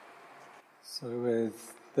So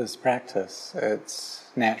with this practice,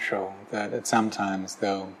 it's natural that at sometimes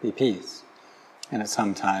there'll be peace, and at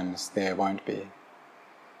sometimes there won't be.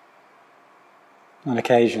 On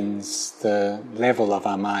occasions, the level of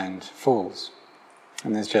our mind falls,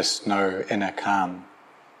 and there's just no inner calm.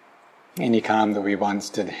 Any calm that we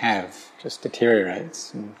once did have just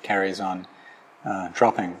deteriorates and carries on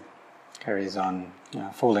dropping, carries on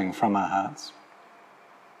falling from our hearts.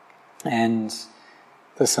 And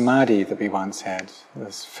the samadhi that we once had,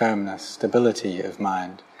 this firmness, stability of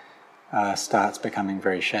mind, starts becoming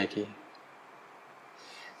very shaky.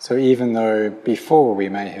 So even though before we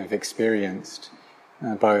may have experienced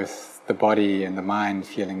both the body and the mind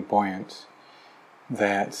feeling buoyant,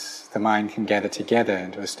 that the mind can gather together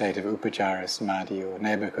into a state of upacara samadhi or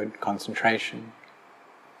neighborhood concentration.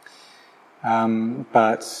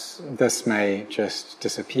 But this may just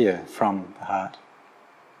disappear from the heart.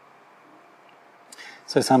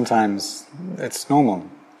 So sometimes it's normal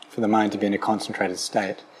for the mind to be in a concentrated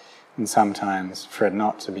state, and sometimes for it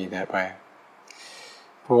not to be that way.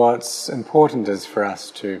 But what's important is for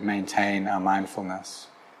us to maintain our mindfulness,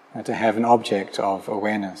 to have an object of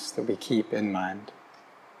awareness that we keep in mind.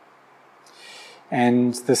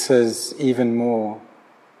 And this is even more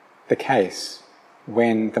the case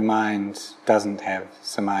when the mind doesn't have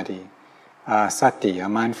samadhi. Our sati, our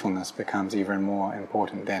mindfulness, becomes even more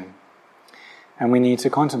important then. And we need to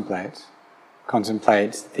contemplate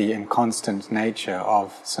the inconstant nature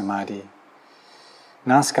of samadhi.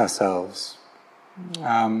 And ask ourselves,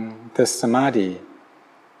 this samadhi,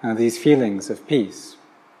 these feelings of peace,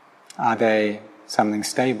 are they something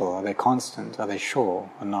stable? Are they constant? Are they sure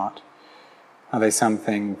or not? Are they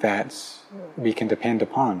something that we can depend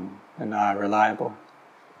upon and are reliable?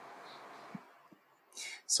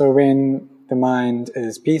 So when the mind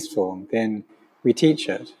is peaceful, then we teach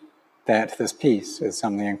it that this peace is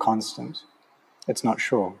something inconstant. It's not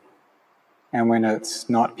sure. And when it's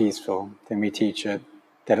not peaceful, then we teach it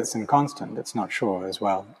that it's inconstant, it's not sure as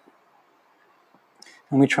well.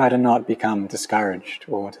 And we try to not become discouraged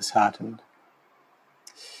or disheartened.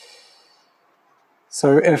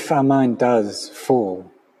 So if our mind does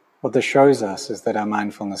fall, what this shows us is that our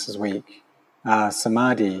mindfulness is weak, our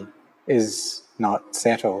samadhi is not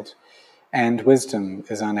settled, and wisdom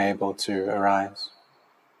is unable to arise.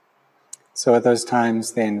 So at those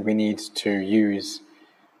times then we need to use,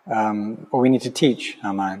 or we need to teach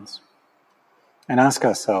our minds and ask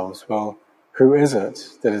ourselves, well, who is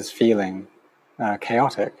it that is feeling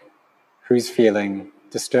chaotic? Who's feeling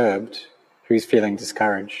disturbed? Who's feeling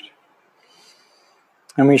discouraged?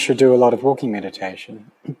 And we should do a lot of walking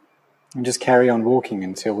meditation and just carry on walking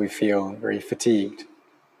until we feel very fatigued.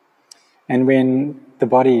 And when the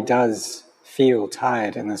body does feel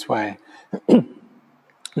tired in this way,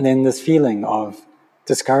 then this feeling of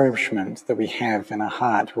discouragement that we have in our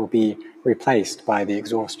heart will be replaced by the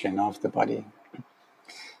exhaustion of the body.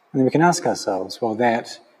 And then we can ask ourselves, well,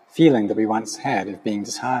 that feeling that we once had of being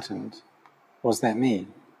disheartened, was that me?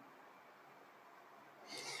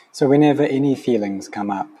 So whenever any feelings come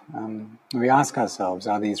up, we ask ourselves,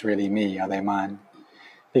 are these really me? Are they mine?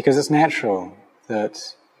 Because it's natural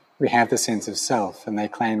that we have the sense of self and they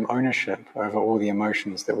claim ownership over all the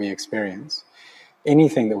emotions that we experience.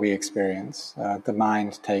 Anything that we experience, the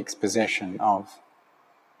mind takes possession of.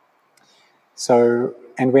 So,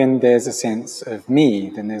 and when there's a sense of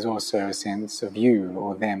me, then there's also a sense of you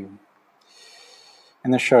or them.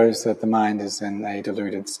 And this shows that the mind is in a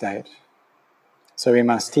deluded state. So we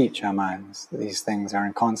must teach our minds that these things are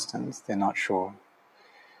inconstant, they're not sure.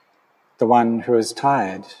 The one who is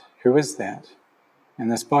tired, who is that?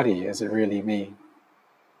 And this body, is it really me?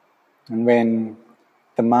 And when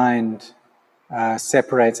the mind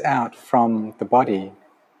separates out from the body,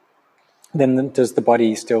 then does the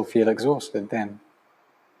body still feel exhausted then?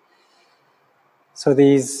 So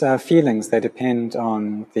these feelings, they depend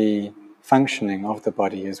on the functioning of the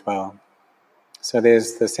body as well. So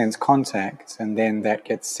there's the sense contact, and then that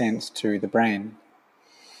gets sent to the brain.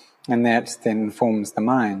 And that then informs the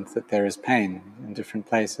mind that there is pain in different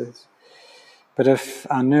places. But if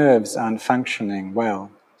our nerves aren't functioning well,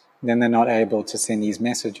 then they're not able to send these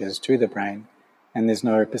messages to the brain, and there's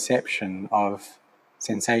no perception of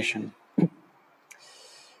sensation.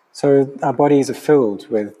 So our bodies are filled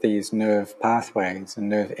with these nerve pathways and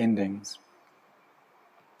nerve endings.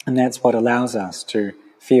 And that's what allows us to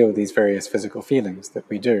feel these various physical feelings that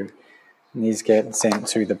we do. And these get sent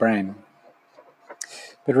to the brain.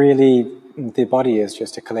 But really, the body is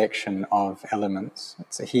just a collection of elements.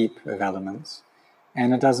 It's a heap of elements.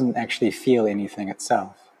 And it doesn't actually feel anything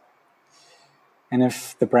itself. And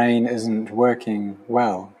if the brain isn't working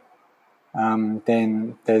well,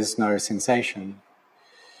 then there's no sensation.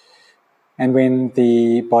 And when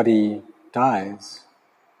the body dies,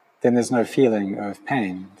 then there's no feeling of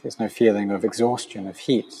pain, there's no feeling of exhaustion, of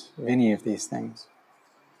heat, of any of these things.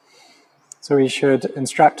 So we should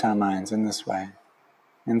instruct our minds in this way,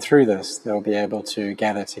 and through this they'll be able to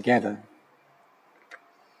gather together.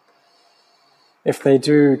 If they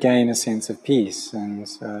do gain a sense of peace and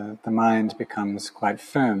the mind becomes quite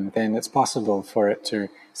firm, then it's possible for it to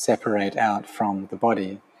separate out from the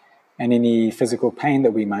body, and any physical pain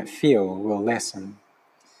that we might feel will lessen.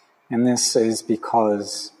 And this is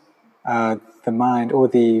because the mind, or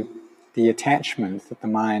the attachment that the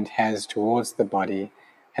mind has towards the body,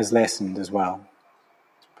 has lessened as well.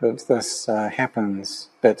 But this happens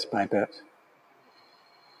bit by bit.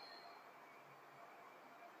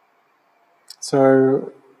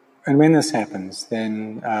 So, and when this happens,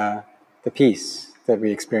 then the peace that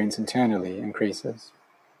we experience internally increases.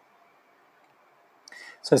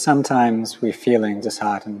 So sometimes we're feeling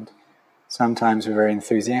disheartened, sometimes we're very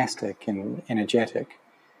enthusiastic and energetic,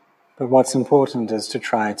 but what's important is to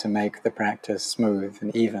try to make the practice smooth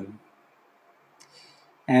and even.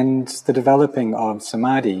 And the developing of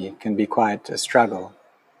samadhi can be quite a struggle,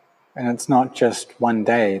 and it's not just one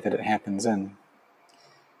day that it happens in.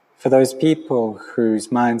 For those people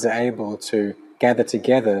whose minds are able to gather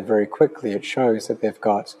together very quickly, it shows that they've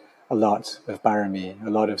got a lot of bharami,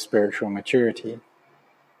 a lot of spiritual maturity,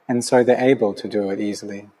 and so they're able to do it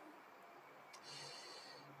easily.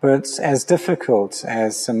 But as difficult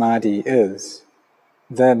as samadhi is,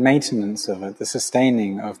 the maintenance of it, the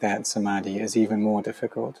sustaining of that samadhi is even more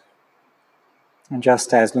difficult. And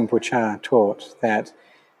just as Luang Por Chah taught that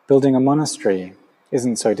building a monastery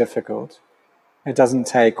isn't so difficult, it doesn't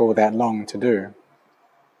take all that long to do.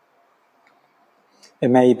 It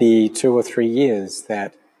may be 2 or 3 years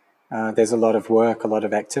that there's a lot of work, a lot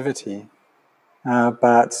of activity,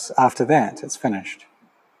 but after that it's finished.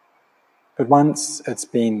 But once it's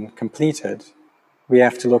been completed, we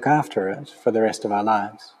have to look after it for the rest of our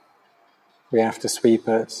lives. We have to sweep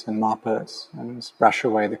it and mop it and brush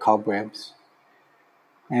away the cobwebs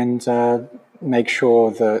and make sure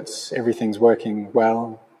that everything's working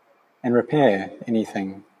well and repair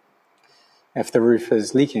anything. If the roof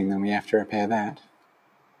is leaking, then we have to repair that.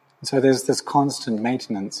 So there's this constant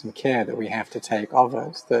maintenance and care that we have to take of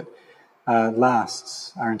it that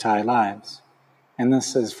lasts our entire lives. And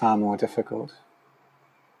this is far more difficult.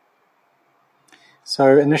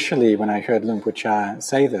 So initially, when I heard Luang Por Chah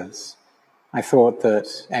say this, I thought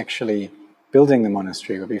that actually building the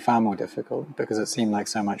monastery would be far more difficult because it seemed like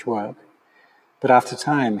so much work. But after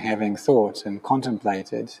time, having thought and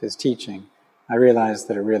contemplated his teaching, I realized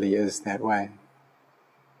that it really is that way.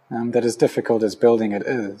 That as difficult as building it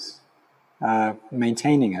is,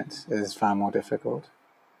 maintaining it is far more difficult.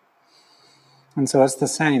 And so it's the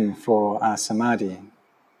same for our samadhi.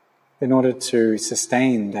 In order to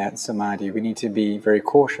sustain that samadhi, we need to be very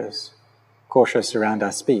cautious around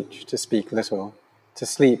our speech, to speak little, to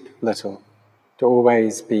sleep little, to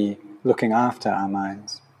always be looking after our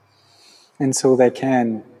minds, until they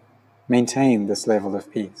can maintain this level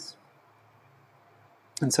of peace.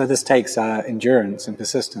 And so this takes our endurance and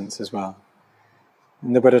persistence as well.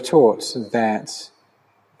 And the Buddha taught that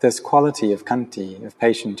this quality of khanti, of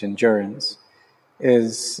patient endurance,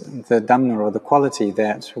 is the Dhamma, or the quality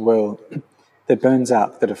that burns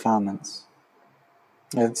up the defilements.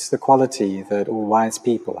 It's the quality that all wise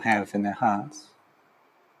people have in their hearts.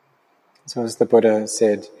 So as the Buddha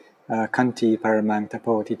said, khanti paramang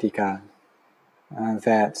tapo titika,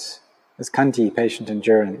 that as khanti, patient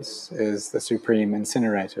endurance, is the supreme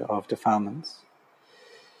incinerator of defilements.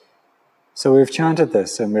 So we've chanted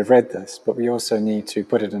this and we've read this, but we also need to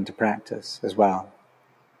put it into practice as well.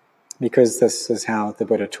 Because this is how the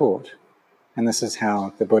Buddha taught, and this is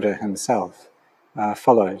how the Buddha himself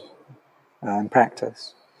followed and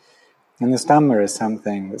practiced. And this Dhamma is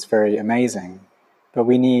something that's very amazing, but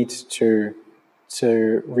we need to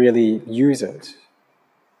really use it.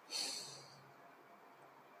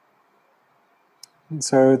 And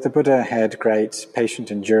so the Buddha had great patient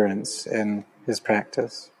endurance in his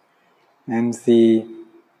practice, and the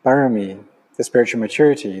bharami, the spiritual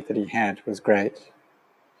maturity that he had, was great.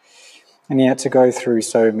 And he had to go through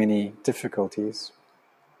so many difficulties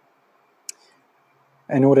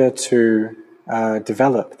in order to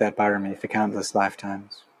develop that bharami for countless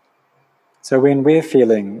lifetimes. So when we're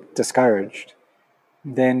feeling discouraged,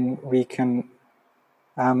 then we can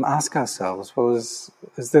ask ourselves, well, is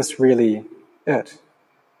this really it?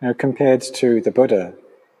 Compared to the Buddha,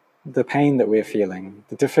 the pain that we're feeling,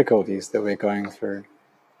 the difficulties that we're going through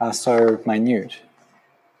are so minute.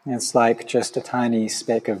 It's like just a tiny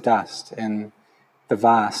speck of dust in the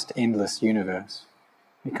vast, endless universe.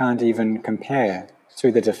 We can't even compare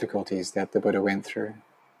to the difficulties that the Buddha went through.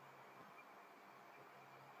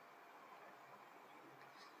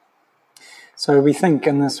 So we think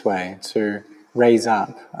in this way to raise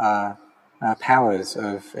up our powers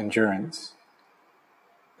of endurance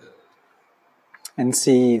and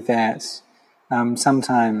see that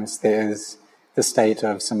sometimes there's the state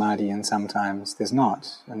of samadhi and sometimes there's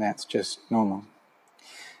not, and that's just normal.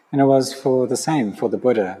 And it was for the same for the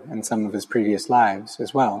Buddha in some of his previous lives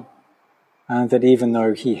as well, that even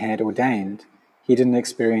though he had ordained, he didn't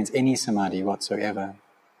experience any samadhi whatsoever.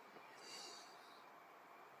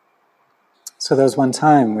 So there was one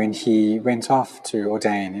time when he went off to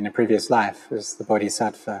ordain in a previous life as the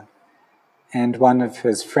Bodhisattva, and one of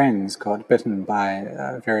his friends got bitten by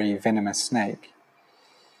a very venomous snake.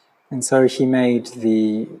 And so he made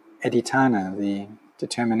the adhitthana, the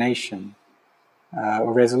determination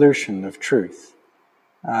or resolution of truth,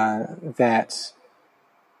 that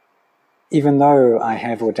even though I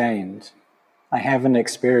have ordained, I haven't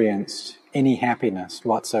experienced any happiness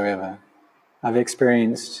whatsoever. I've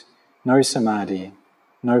experienced no samadhi,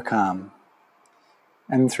 no calm.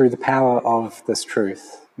 And through the power of this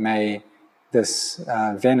truth, may this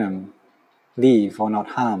venom leave or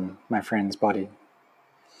not harm my friend's body.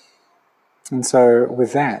 And so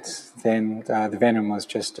with that, then the venom was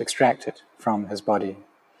just extracted from his body.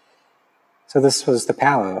 So this was the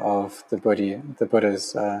power of the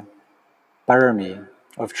Buddha's parami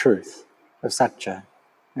of truth, of satya,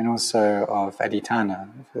 and also of adhitthana,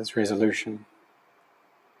 of his resolution.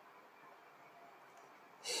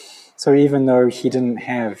 So even though he didn't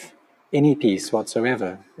have any peace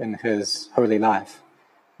whatsoever in his holy life,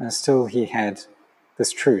 still he had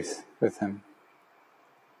this truth with him.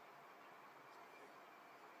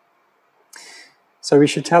 So we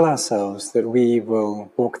should tell ourselves that we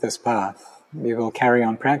will walk this path, we will carry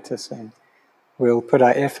on practicing, we'll put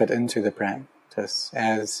our effort into the practice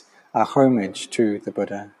as our homage to the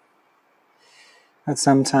Buddha. That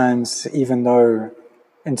sometimes, even though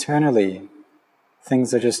internally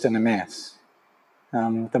things are just in a mess,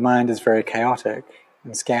 the mind is very chaotic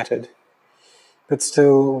and scattered, but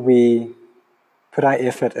still we put our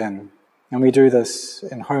effort in, and we do this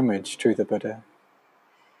in homage to the Buddha.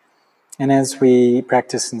 And as we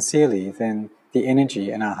practice sincerely, then the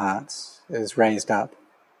energy in our hearts is raised up.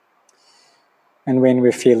 And when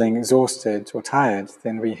we're feeling exhausted or tired,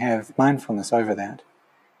 then we have mindfulness over that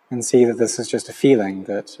and see that this is just a feeling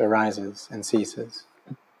that arises and ceases.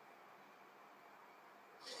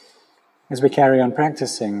 As we carry on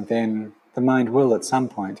practicing, then the mind will at some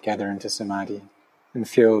point gather into samadhi and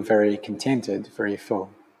feel very contented, very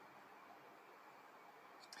full.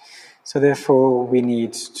 So therefore we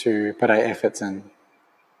need to put our efforts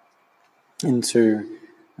into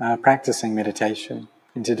practicing meditation,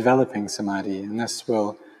 into developing samadhi, and this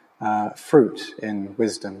will fruit in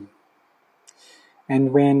wisdom.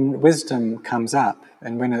 And when wisdom comes up,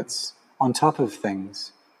 and when it's on top of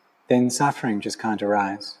things, then suffering just can't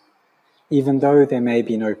arise. Even though there may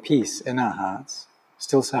be no peace in our hearts,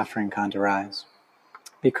 still suffering can't arise,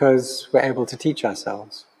 because we're able to teach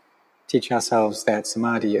ourselves that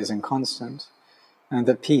samadhi is inconstant, and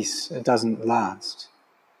that peace doesn't last.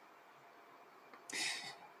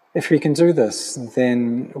 If we can do this,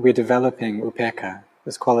 then we're developing upekkha,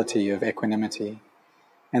 this quality of equanimity.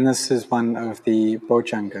 And this is one of the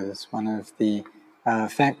bojjhangas, one of the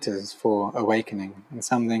factors for awakening, and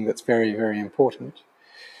something that's very, very important.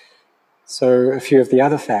 So a few of the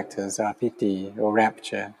other factors are piti, or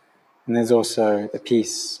rapture, and there's also the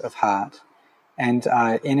peace of heart, and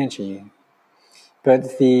our energy.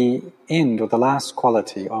 But the end, or the last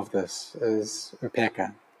quality of this, is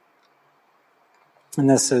upekkha. And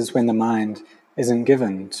this is when the mind isn't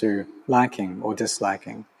given to liking or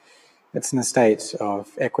disliking. It's in a state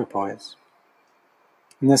of equipoise.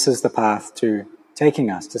 And this is the path to taking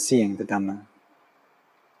us to seeing the Dhamma.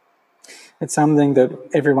 It's something that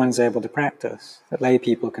everyone's able to practice, that lay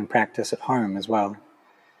people can practice at home as well.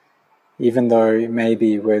 Even though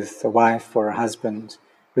maybe with a wife or a husband,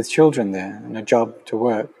 with children there and a job to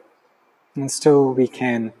work, and still we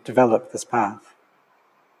can develop this path.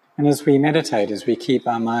 And as we meditate, as we keep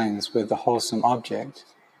our minds with the wholesome object,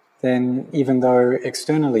 then even though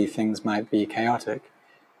externally things might be chaotic,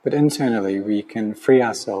 but internally we can free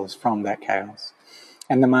ourselves from that chaos.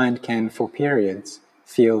 And the mind can, for periods,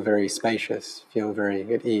 feel very spacious, feel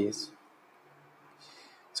very at ease.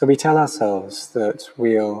 So we tell ourselves that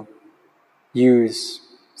we'll use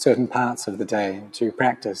certain parts of the day to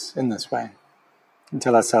practice in this way, and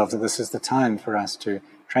tell ourselves that this is the time for us to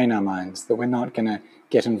train our minds that we're not going to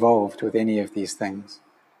get involved with any of these things.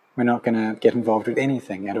 We're not going to get involved with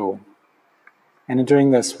anything at all. And in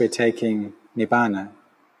doing this, we're taking Nibbana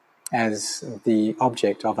as the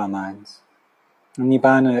object of our minds. And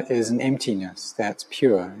Nibbana is an emptiness that's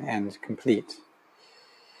pure and complete.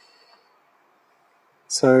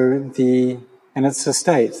 And it's a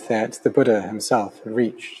state that the Buddha himself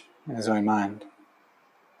reached in his own mind.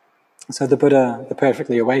 So the Buddha, the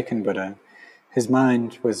perfectly awakened Buddha, his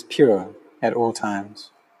mind was pure at all times.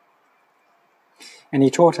 And he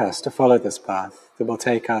taught us to follow this path that will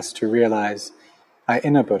take us to realize our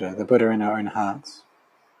inner Buddha, the Buddha in our own hearts.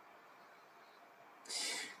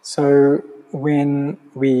 So when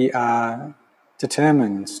we are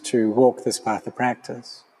determined to walk this path of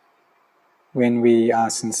practice, when we are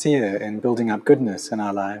sincere in building up goodness in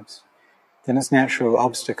our lives, then its natural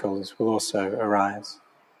obstacles will also arise,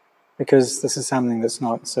 because this is something that's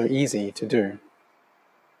not so easy to do.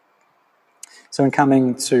 So in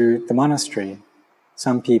coming to the monastery,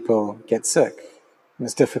 some people get sick, and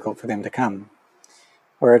it's difficult for them to come.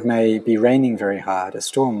 Or it may be raining very hard, a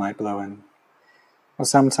storm might blow in. Or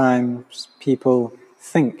sometimes people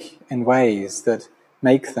think in ways that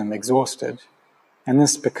make them exhausted, and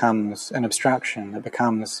this becomes an obstruction, it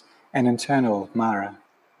becomes an internal Mara.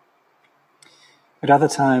 At other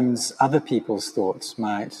times, other people's thoughts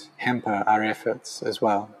might hamper our efforts as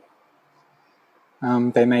well.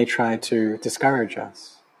 They may try to discourage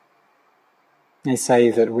us. They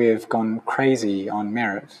say that we've gone crazy on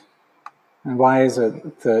merit. And why is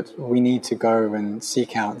it that we need to go and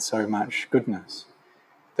seek out so much goodness?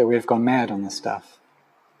 That we've gone mad on this stuff?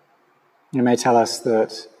 You may tell us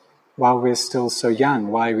that while we're still so young,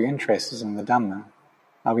 why are we interested in the Dhamma?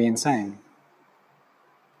 Are we insane?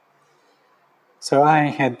 So I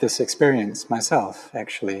had this experience myself,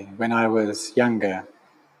 actually. When I was younger,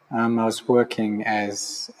 I was working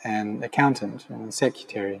as an accountant and a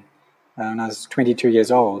secretary. And I was 22 years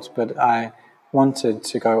old, but I wanted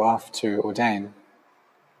to go off to ordain.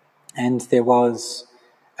 And there was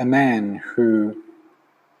a man who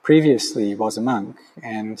previously was a monk,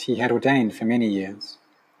 and he had ordained for many years.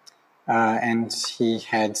 And he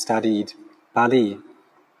had studied Pali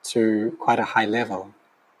to quite a high level.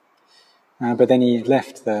 But then he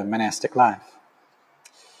left the monastic life.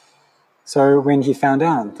 So when he found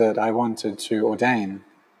out that I wanted to ordain,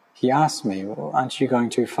 he asked me, "Well, aren't you going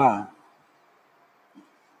too far?"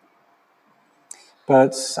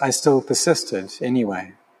 But I still persisted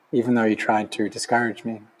anyway, even though he tried to discourage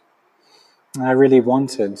me. I really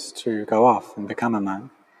wanted to go off and become a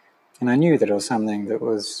monk, and I knew that it was something that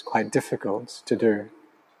was quite difficult to do.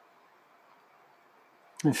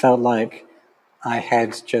 I felt like I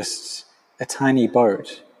had just a tiny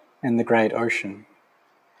boat in the great ocean,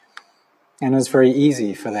 and it was very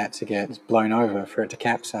easy for that to get blown over, for it to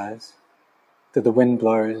capsize. That the wind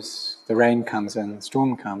blows, the rain comes in,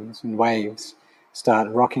 storm comes, and waves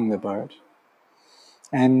start rocking the boat.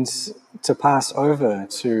 And to pass over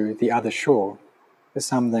to the other shore is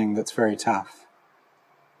something that's very tough.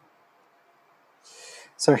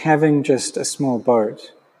 So having just a small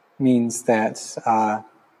boat means that our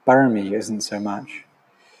barami isn't so much.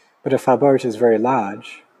 But if our boat is very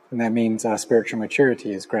large, then that means our spiritual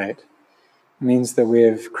maturity is great. It means that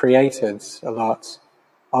we've created a lot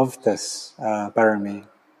of this barami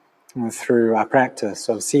through our practice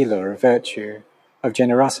of sila, or virtue, of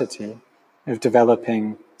generosity, of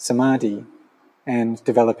developing samadhi and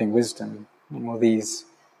developing wisdom, and all these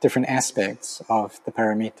different aspects of the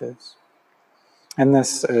paramitas. And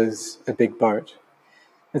this is a big boat.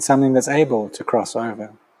 It's something that's able to cross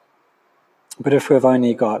over. But if we've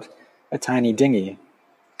only got a tiny dinghy,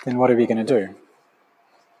 then what are we going to do?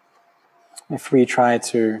 If we try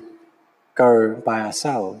to go by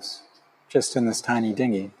ourselves, just in this tiny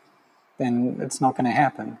dinghy, then it's not going to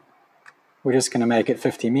happen. We're just going to make it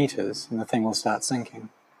 50 meters and the thing will start sinking.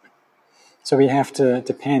 So we have to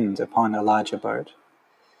depend upon a larger boat,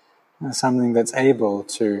 something that's able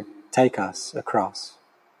to take us across.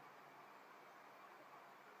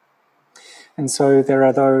 And so there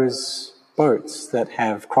are those boats that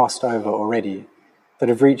have crossed over already, that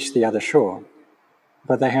have reached the other shore,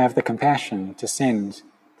 but they have the compassion to send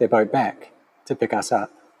their boat back to pick us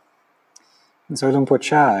up. And so Luang Por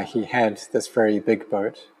Chah, he had this very big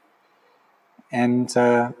boat, and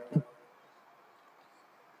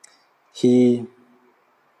he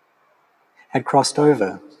had crossed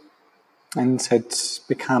over and had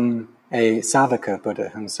become a Savaka Buddha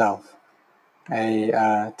himself,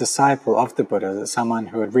 a disciple of the Buddha, someone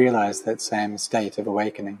who had realized that same state of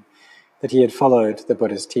awakening, that he had followed the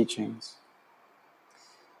Buddha's teachings.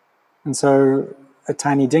 And so a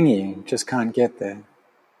tiny dinghy just can't get there.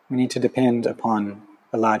 We need to depend upon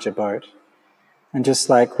a larger boat. And just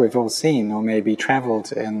like we've all seen or maybe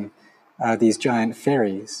travelled in these giant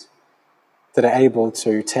ferries that are able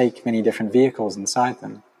to take many different vehicles inside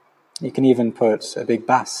them, you can even put a big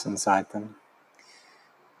bus inside them.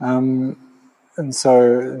 And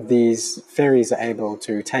so these ferries are able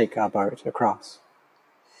to take our boat across.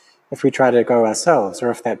 If we try to go ourselves,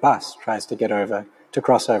 or if that bus tries to get over, to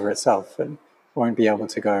cross over itself, it won't be able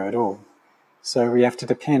to go at all. So we have to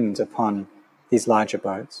depend upon these larger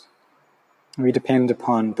boats. We depend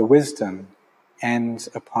upon the wisdom and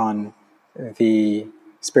upon the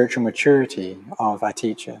spiritual maturity of our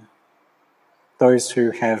teacher. Those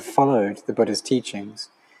who have followed the Buddha's teachings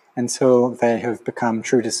until they have become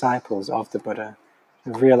true disciples of the Buddha,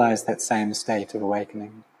 have realized that same state of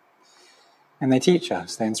awakening. And they teach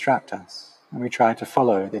us, they instruct us, and we try to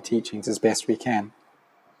follow their teachings as best we can.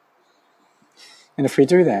 And if we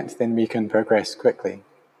do that, then we can progress quickly,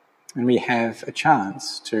 and we have a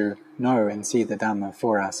chance to know and see the Dhamma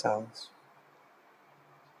for ourselves.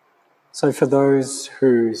 So for those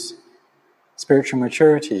whose spiritual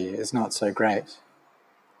maturity is not so great,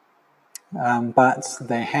 but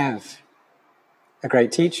they have a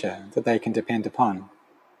great teacher that they can depend upon,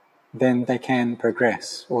 then they can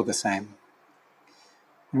progress all the same.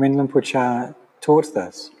 And when Rinpoche taught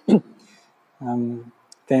this,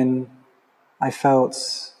 then I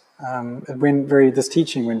felt this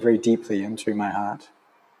teaching went very deeply into my heart.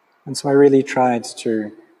 And so I really tried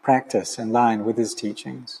to practice in line with his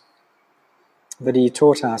teachings. That he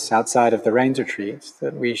taught us outside of the rains retreat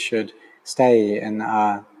that we should stay in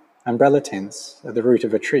our umbrella tents at the root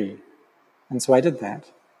of a tree. And so I did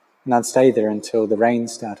that. And I'd stay there until the rain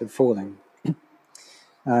started falling.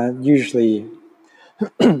 Usually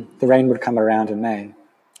the rain would come around in May,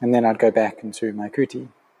 and then I'd go back into my kuti.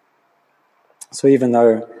 So even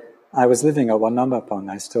though I was living at Wat Nambaphong,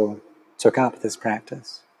 I still took up this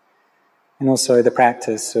practice. And also the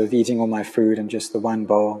practice of eating all my food in just the one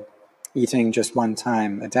bowl, eating just one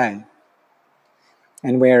time a day,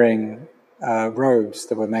 and wearing robes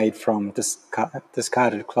that were made from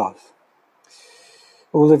discarded cloth.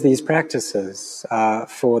 All of these practices are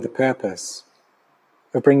for the purpose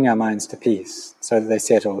of bringing our minds to peace so that they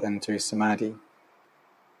settle into samadhi.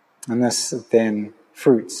 And this then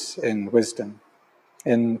fruits in wisdom,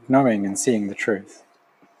 in knowing and seeing the truth.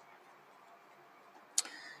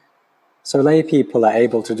 So lay people are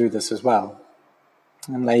able to do this as well.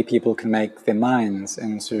 And lay people can make their minds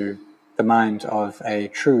into the mind of a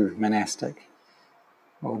true monastic.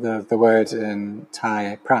 Well, the word in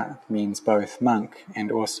Thai, prat, means both monk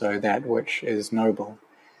and also that which is noble.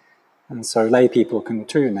 And so lay people can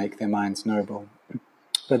too make their minds noble.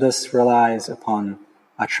 But this relies upon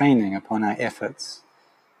our training, upon our efforts,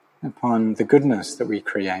 upon the goodness that we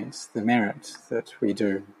create, the merit that we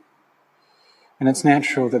do. And it's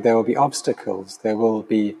natural that there will be obstacles, there will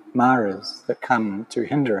be maras that come to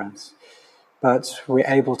hinder us, but we're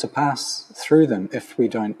able to pass through them if we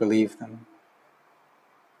don't believe them.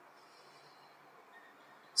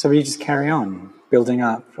 So we just carry on building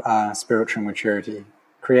up our spiritual maturity,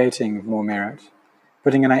 creating more merit,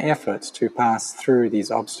 putting in our efforts to pass through these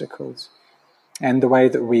obstacles. And the way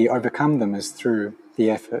that we overcome them is through the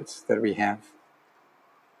efforts that we have.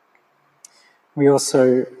 We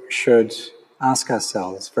also should ask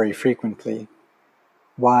ourselves very frequently,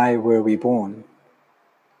 why were we born?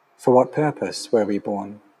 For what purpose were we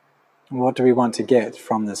born? And what do we want to get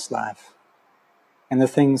from this life? And the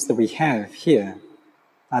things that we have here,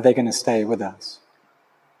 are they going to stay with us?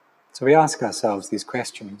 So we ask ourselves these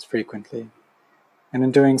questions frequently, and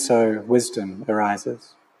in doing so, wisdom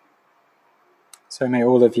arises. So may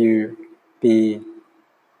all of you be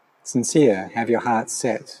sincere, have your heart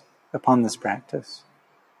set upon this practice,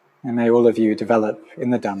 and may all of you develop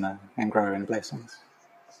in the Dhamma and grow in blessings.